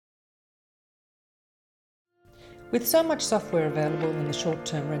With so much software available in the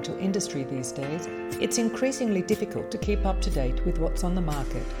short-term rental industry these days, it's increasingly difficult to keep up to date with what's on the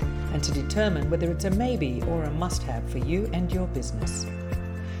market and to determine whether it's a maybe or a must-have for you and your business.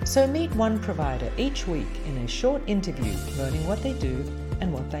 So meet one provider each week in a short interview, learning what they do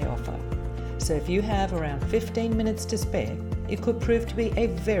and what they offer. So if you have around 15 minutes to spare, it could prove to be a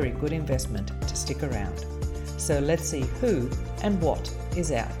very good investment to stick around. So let's see who and what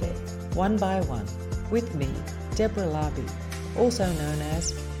is out there, one by one, with me, Deborah Larby, also known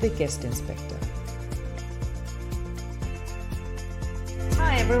as the Guest Inspector.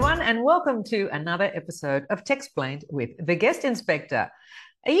 Hi everyone, and welcome to another episode of Techsplained with the Guest Inspector.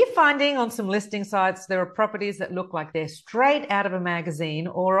 Are you finding on some listing sites there are properties that look like they're straight out of a magazine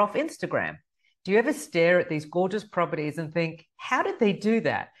or off Instagram? Do you ever stare at these gorgeous properties and think, how did they do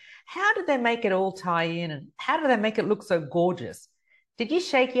that? How did they make it all tie in? And how did they make it look so gorgeous? Did you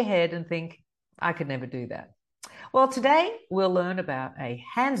shake your head and think, I could never do that? Well, today we'll learn about a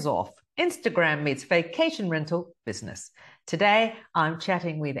hands-off Instagram meets vacation rental business. Today, I'm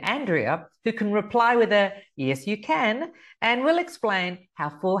chatting with Andrea, who can reply with a, yes, you can, and we'll explain how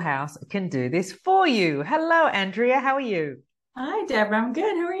Fulhaus can do this for you. Hello, Andrea. How are you? Hi, Deborah. I'm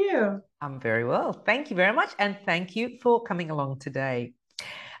good. How are you? I'm very well. Thank you very much. And thank you for coming along today.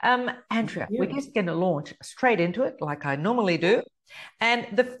 Andrea, we're just going to launch straight into it like I normally do. And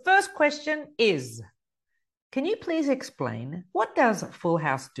the first question is, can you please explain what does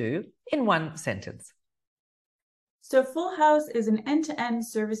Fulhaus do in one sentence? So Fulhaus is an end-to-end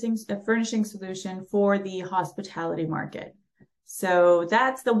furnishing solution for the hospitality market. So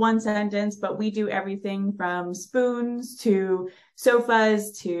that's the one sentence, but we do everything from spoons to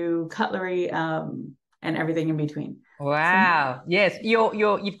sofas to cutlery and everything in between. Wow. Yes,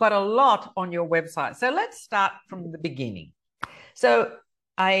 you've got a lot on your website. So let's start from the beginning. So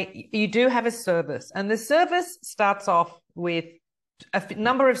you do have a service, and the service starts off with a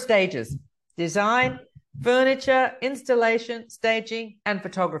number of stages: design, furniture, installation, staging, and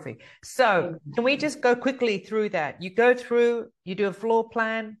photography. So can we just go quickly through that? You go through, you do a floor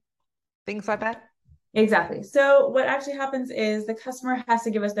plan, things like that? Exactly. So what actually happens is the customer has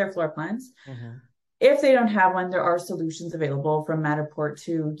to give us their floor plans. Mm-hmm. If they don't have one, there are solutions available from Matterport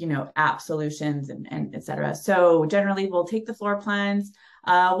to, app solutions and et cetera. So generally we'll take the floor plans,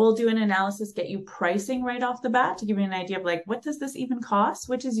 we'll do an analysis, get you pricing right off the bat to give you an idea of like, what does this even cost?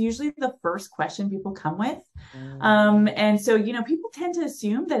 Which is usually the first question people come with. And so, people tend to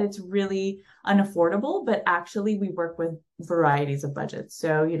assume that it's really unaffordable, but actually we work with varieties of budgets.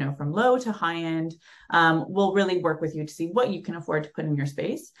 So, from low to high end, we'll really work with you to see what you can afford to put in your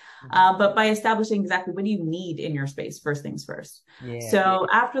space. But by establishing exactly what do you need in your space, first things first. So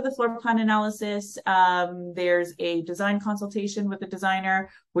after the floor plan analysis, there's a design consultation with the designer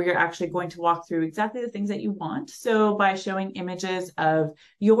where you're actually going to walk through exactly the things that you want. So by showing images of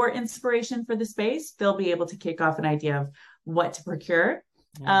your inspiration for the space, they'll be able to kick off an idea of what to procure.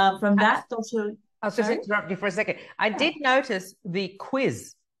 From that, they'll show... I'll just interrupt you for a second. I did notice the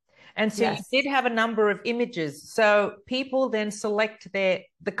quiz. And so you did have a number of images. So people then select the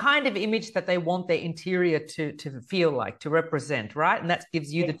kind of image that they want their interior to feel like, to represent, right? And that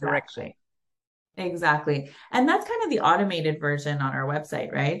gives you the direction. Exactly. And that's kind of the automated version on our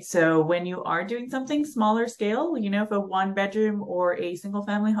website, right? So when you are doing something smaller scale, if a one bedroom or a single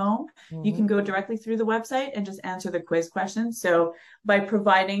family home, you can go directly through the website and just answer the quiz questions. So by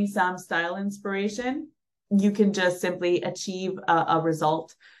providing some style inspiration, you can just simply achieve a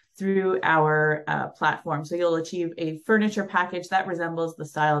result through our platform. So you'll achieve a furniture package that resembles the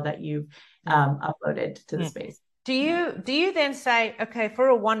style that you've uploaded to the space. Do you then say, okay, for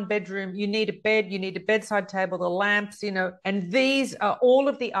a one bedroom, you need a bed, you need a bedside table, the lamps, and these are all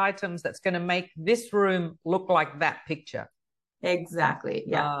of the items that's going to make this room look like that picture? Exactly.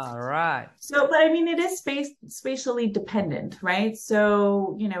 Yeah. All right. So, but I mean, it is spatially dependent, right?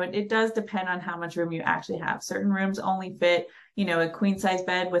 So, it does depend on how much room you actually have. Certain rooms only fit, a queen size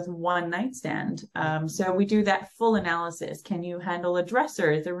bed with one nightstand. So we do that full analysis. Can you handle a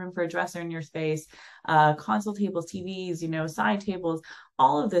dresser? Is there room for a dresser in your space? Console tables, TVs, side tables,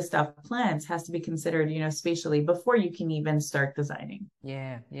 all of this stuff, plans has to be considered, spatially before you can even start designing.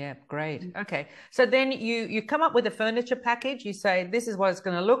 Yeah, great. Okay. So then you come up with a furniture package. You say, this is what it's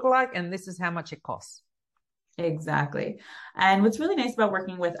going to look like, and this is how much it costs. Exactly. And what's really nice about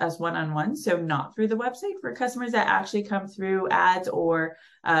working with us one-on-one, so not through the website, for customers that actually come through ads or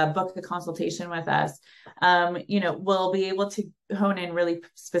book a consultation with us, we'll be able to hone in really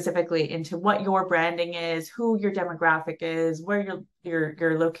specifically into what your branding is, who your demographic is, where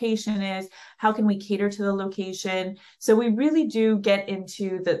your location is, how can we cater to the location. So we really do get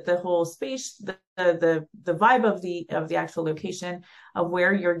into the whole space, the vibe of the actual location of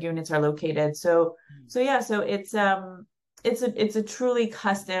where your units are located. So it's a truly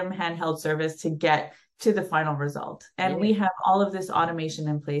custom handheld service to get to the final result. And we have all of this automation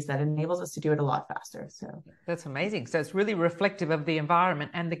in place that enables us to do it a lot faster. So that's amazing. So it's really reflective of the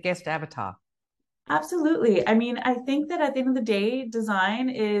environment and the guest avatar. Absolutely. I mean, I think that at the end of the day, design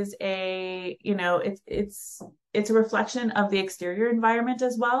is it's a reflection of the exterior environment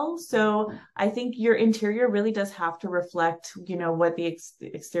as well. So I think your interior really does have to reflect, what the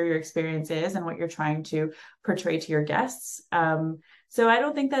exterior experience is and what you're trying to portray to your guests. So I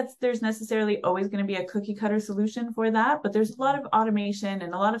don't think there's necessarily always going to be a cookie cutter solution for that, but there's a lot of automation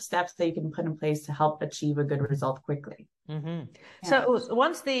and a lot of steps that you can put in place to help achieve a good result quickly. Mm-hmm. Yeah. So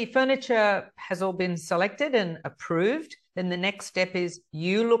once the furniture has all been selected and approved, then the next step is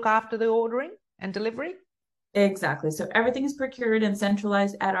you look after the ordering and delivery? Exactly. So everything is procured and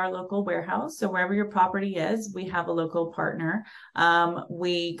centralized at our local warehouse. So wherever your property is, we have a local partner.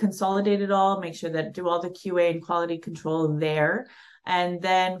 We consolidate it all, make sure that do all the QA and quality control there. And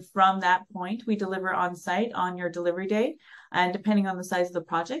then from that point, we deliver on site on your delivery day. And depending on the size of the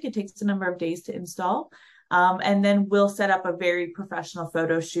project, it takes a number of days to install. And then we'll set up a very professional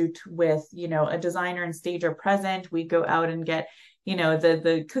photo shoot with, a designer and stager present. We go out and get,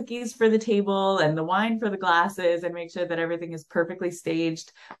 the cookies for the table and the wine for the glasses and make sure that everything is perfectly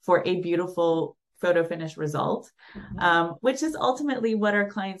staged for a beautiful photo finish result, which is ultimately what our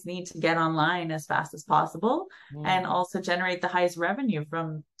clients need to get online as fast as possible and also generate the highest revenue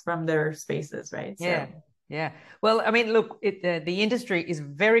from their spaces, right? Yeah. So. Yeah. Well, I mean, look, the industry is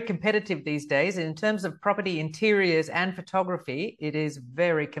very competitive these days. In terms of property interiors and photography, it is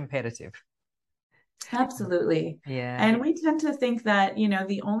very competitive. Absolutely. Yeah. And we tend to think that,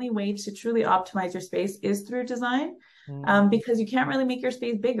 the only way to truly optimize your space is through design, because you can't really make your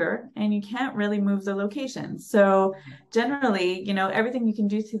space bigger and you can't really move the location. So generally, everything you can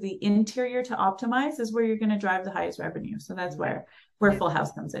do to the interior to optimize is where you're going to drive the highest revenue. So that's where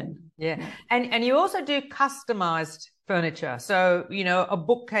Fulhaus comes in. Yeah. And you also do customized furniture. So, a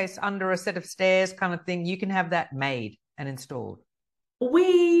bookcase under a set of stairs kind of thing, you can have that made and installed.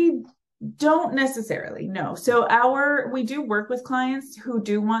 We don't necessarily, no. So we do work with clients who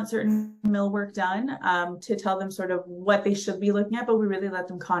do want certain millwork done, to tell them sort of what they should be looking at, but we really let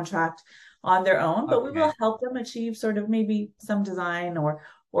them contract on their own. But we will help them achieve sort of maybe some design or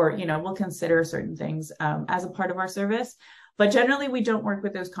we'll consider certain things as a part of our service. But generally, we don't work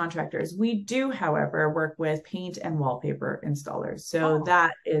with those contractors. We do, however, work with paint and wallpaper installers. So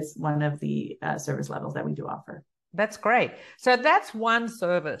that is one of the service levels that we do offer. That's great. So that's one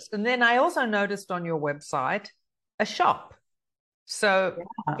service. And then I also noticed on your website a shop. So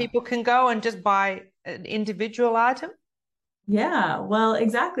people can go and just buy an individual item? Yeah, well,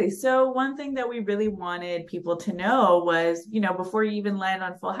 exactly. So one thing that we really wanted people to know was, before you even land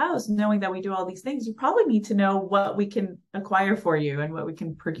on Fulhaus, knowing that we do all these things, you probably need to know what we can acquire for you and what we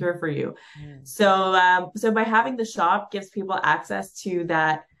can procure for you. So by having the shop gives people access to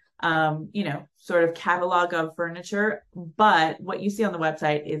that, sort of catalog of furniture, but what you see on the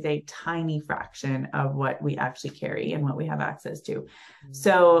website is a tiny fraction of what we actually carry and what we have access to.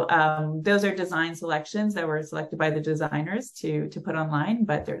 So those are design selections that were selected by the designers to put online,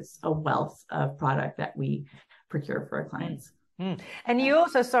 but there's a wealth of product that we procure for our clients. And you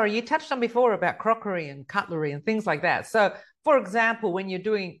also, you touched on before about crockery and cutlery and things like that. So, for example, when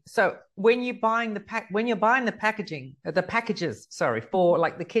you're buying the packages, for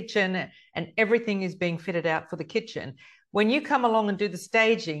like the kitchen and everything is being fitted out for the kitchen, when you come along and do the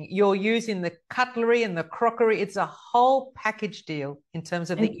staging, you're using the cutlery and the crockery. It's a whole package deal in terms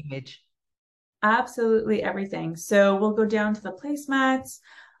of the image. Absolutely everything. So we'll go down to the placemats.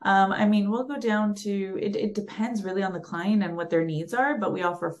 We'll go down to, it depends really on the client and what their needs are, but we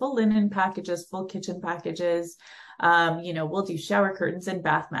offer full linen packages, full kitchen packages. We'll do shower curtains and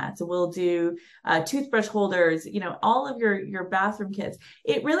bath mats. We'll do toothbrush holders, all of your bathroom kits.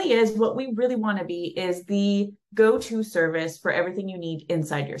 It really is what we really want to be is the go-to service for everything you need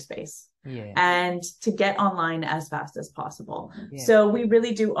inside your space. Yeah. And to get online as fast as possible. Yeah. So we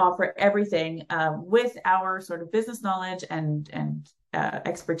really do offer everything with our sort of business knowledge and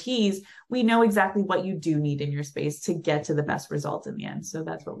expertise. We know exactly what you do need in your space to get to the best result in the end. So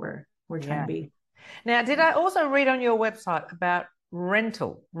that's what we're trying to be. Now, did I also read on your website about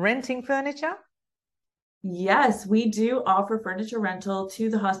renting furniture? Yes, we do offer furniture rental to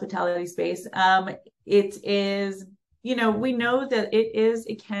the hospitality space. It is we know that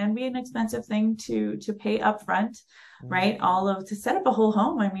it can be an expensive thing to pay upfront, right? To set up a whole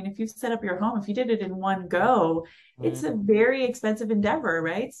home. I mean, if you set up your home, if you did it in one go, it's a very expensive endeavor,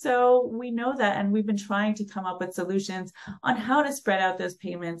 right? So we know that, and we've been trying to come up with solutions on how to spread out those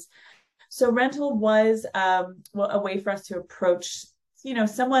payments. So rental was a way for us to approach,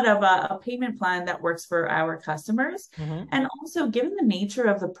 somewhat of a payment plan that works for our customers. And also, given the nature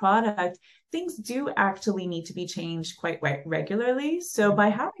of the product, things do actually need to be changed quite regularly. So by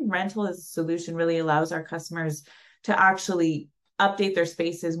having rental as a solution really allows our customers to actually update their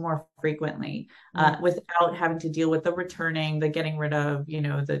spaces more frequently without having to deal with the returning, the getting rid of,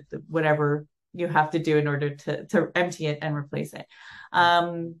 the whatever you have to do in order to empty it and replace it.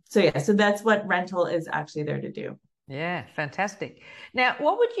 So that's what rental is actually there to do. Yeah, fantastic. Now,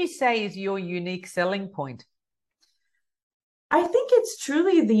 what would you say is your unique selling point? I think it's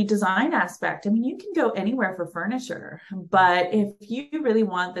truly the design aspect. I mean, you can go anywhere for furniture, but if you really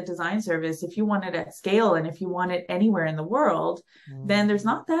want the design service, if you want it at scale, and if you want it anywhere in the world, then there's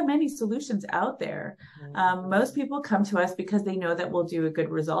not that many solutions out there. Most people come to us because they know that we'll do a good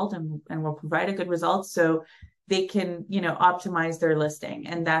result and we'll provide a good result so they can, optimize their listing.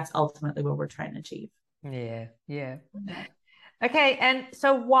 And that's ultimately what we're trying to achieve. Yeah, yeah. Okay, and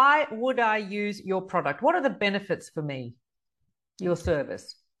so why would I use your product? What are the benefits for me? Your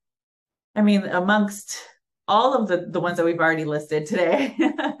service? I mean, amongst all of the ones that we've already listed today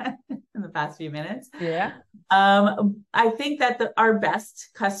in the past few minutes. Yeah. I think that our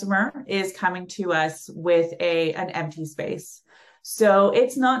best customer is coming to us with an empty space. So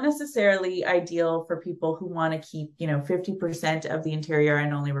it's not necessarily ideal for people who want to keep, 50% of the interior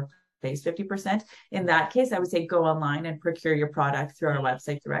and only replace 50%. In that case, I would say go online and procure your product through our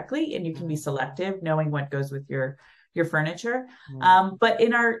website directly, and you can be selective, knowing what goes with your furniture. But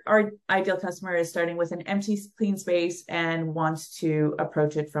in our ideal customer is starting with an empty, clean space and wants to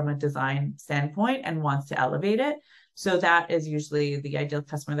approach it from a design standpoint and wants to elevate it. So that is usually the ideal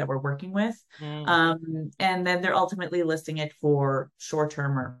customer that we're working with. And then they're ultimately listing it for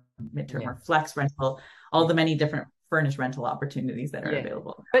short-term or mid-term or flex rental, all the many different furnished rental opportunities that are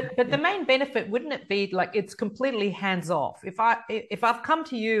available. But the main benefit, wouldn't it be like it's completely hands-off? If I've come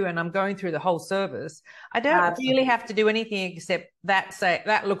to you and I'm going through the whole service, I don't really have to do anything except say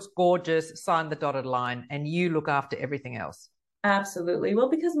that looks gorgeous, sign the dotted line, and you look after everything else. Absolutely. Well,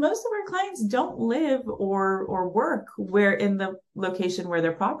 because most of our clients don't live or work in the location where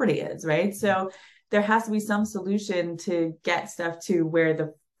their property is, right? So there has to be some solution to get stuff to where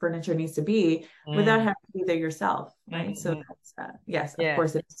the furniture needs to be without having to be there yourself, right? So that's, yes, of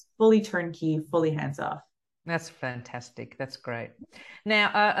course, it's fully turnkey, fully hands-off. That's fantastic. That's great. Now,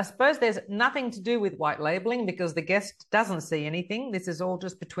 I suppose there's nothing to do with white labeling because the guest doesn't see anything. This is all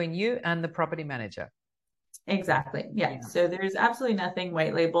just between you and the property manager. Exactly. Yeah. So there's absolutely nothing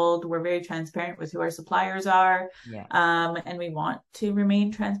white labeled. We're very transparent with who our suppliers are. And we want to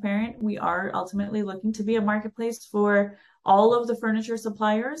remain transparent. We are ultimately looking to be a marketplace for all of the furniture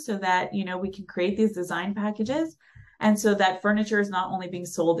suppliers so that, we can create these design packages. And so that furniture is not only being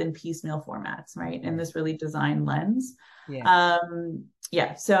sold in piecemeal formats, right? In this really design lens.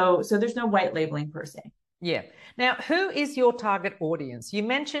 So there's no white labeling per se. Yeah. Now, who is your target audience? You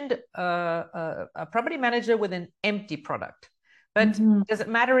mentioned a property manager with an empty product, but does it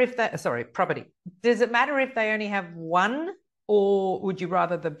matter if does it matter if they only have one, or would you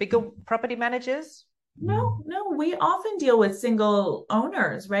rather the bigger property managers? No, we often deal with single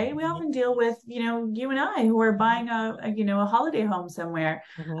owners, right? We often deal with, you and I who are buying a holiday home somewhere.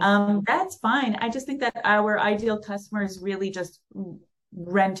 That's fine. I just think that our ideal customer is really just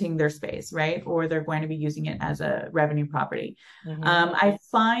renting their space, right? Or they're going to be using it as a revenue property. I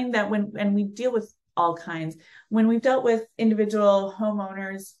find that when we deal with all kinds, when we've dealt with individual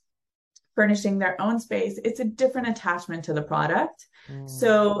homeowners furnishing their own space, it's a different attachment to the product.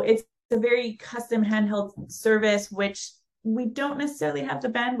 So it's a very custom handheld service, which we don't necessarily have the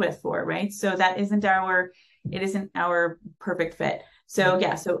bandwidth for, right? So that isn't our perfect fit. So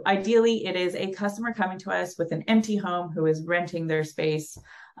so ideally it is a customer coming to us with an empty home who is renting their space,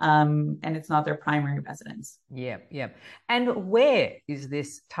 and it's not their primary residence. Yeah. And where is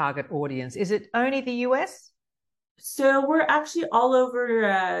this target audience? Is it only the US? So we're actually all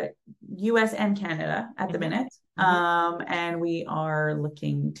over US and Canada at the minute. And we are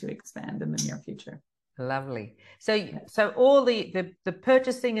looking to expand in the near future. Lovely. So all the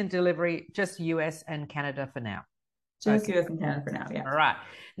purchasing and delivery, just US and Canada for now. Just US and Canada for now, yeah. All right.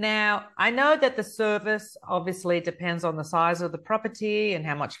 Now, I know that the service obviously depends on the size of the property and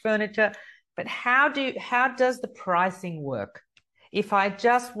how much furniture, but how does the pricing work? if I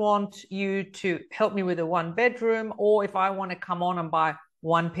just want you to help me with a 1 bedroom, or if I want to come on and buy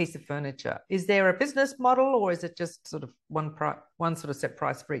one piece of furniture? Is there a business model, or is it just sort of one sort of set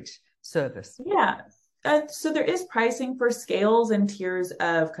price for each service? Yeah. So there is pricing for scales and tiers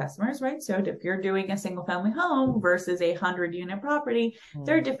of customers, right? So if you're doing a single family home versus a 100-unit property,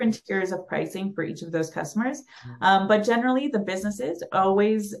 there are different tiers of pricing for each of those customers. But generally, the businesses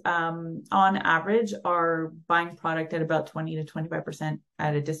always, on average, are buying product at about 20 to 25%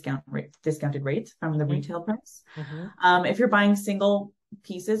 at a discounted rate from the retail price. If you're buying single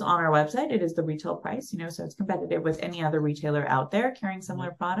pieces on our website, it is the retail price, so it's competitive with any other retailer out there carrying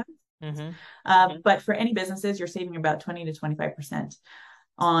similar products. But for any businesses, you're saving about 20 to 25%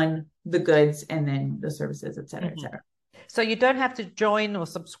 on the goods and then the services, et cetera, et cetera. So you don't have to join or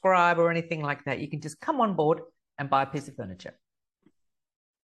subscribe or anything like that. You can just come on board and buy a piece of furniture.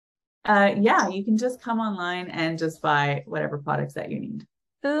 Yeah, you can just come online and just buy whatever products that you need.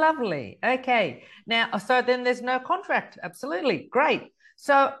 Lovely. Okay. Now, so then there's no contract. Absolutely. Great.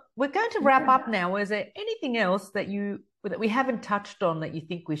 So we're going to wrap up now. Is there anything else that we haven't touched on that you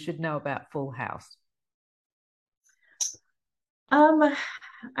think we should know about Fulhaus?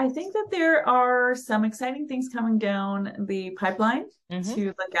 I think that there are some exciting things coming down the pipeline to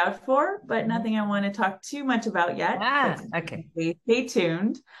look out for, but nothing I want to talk too much about yet. Okay. Stay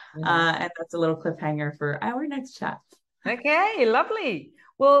tuned. And that's a little cliffhanger for our next chat. Okay, lovely.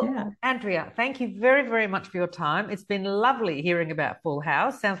 Well, Andrea, thank you very, very much for your time. It's been lovely hearing about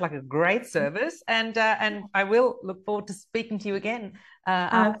Fulhaus. Sounds like a great service, and I will look forward to speaking to you again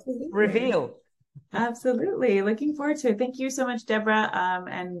after reveal. Absolutely. Looking forward to it. Thank you so much, Deborah,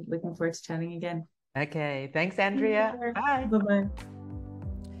 and looking forward to chatting again. Okay. Thanks, Andrea. Bye. Bye-bye.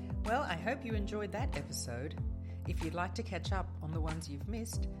 Well, I hope you enjoyed that episode. If you'd like to catch up on the ones you've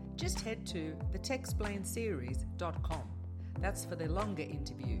missed, just head to the Techsplained That's for the longer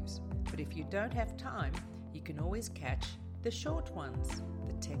interviews. But if you don't have time, you can always catch the short ones,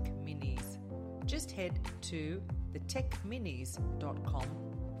 the Tech Minis. Just head to thetechminis.com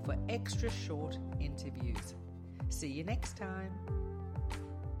for extra short interviews. See you next time.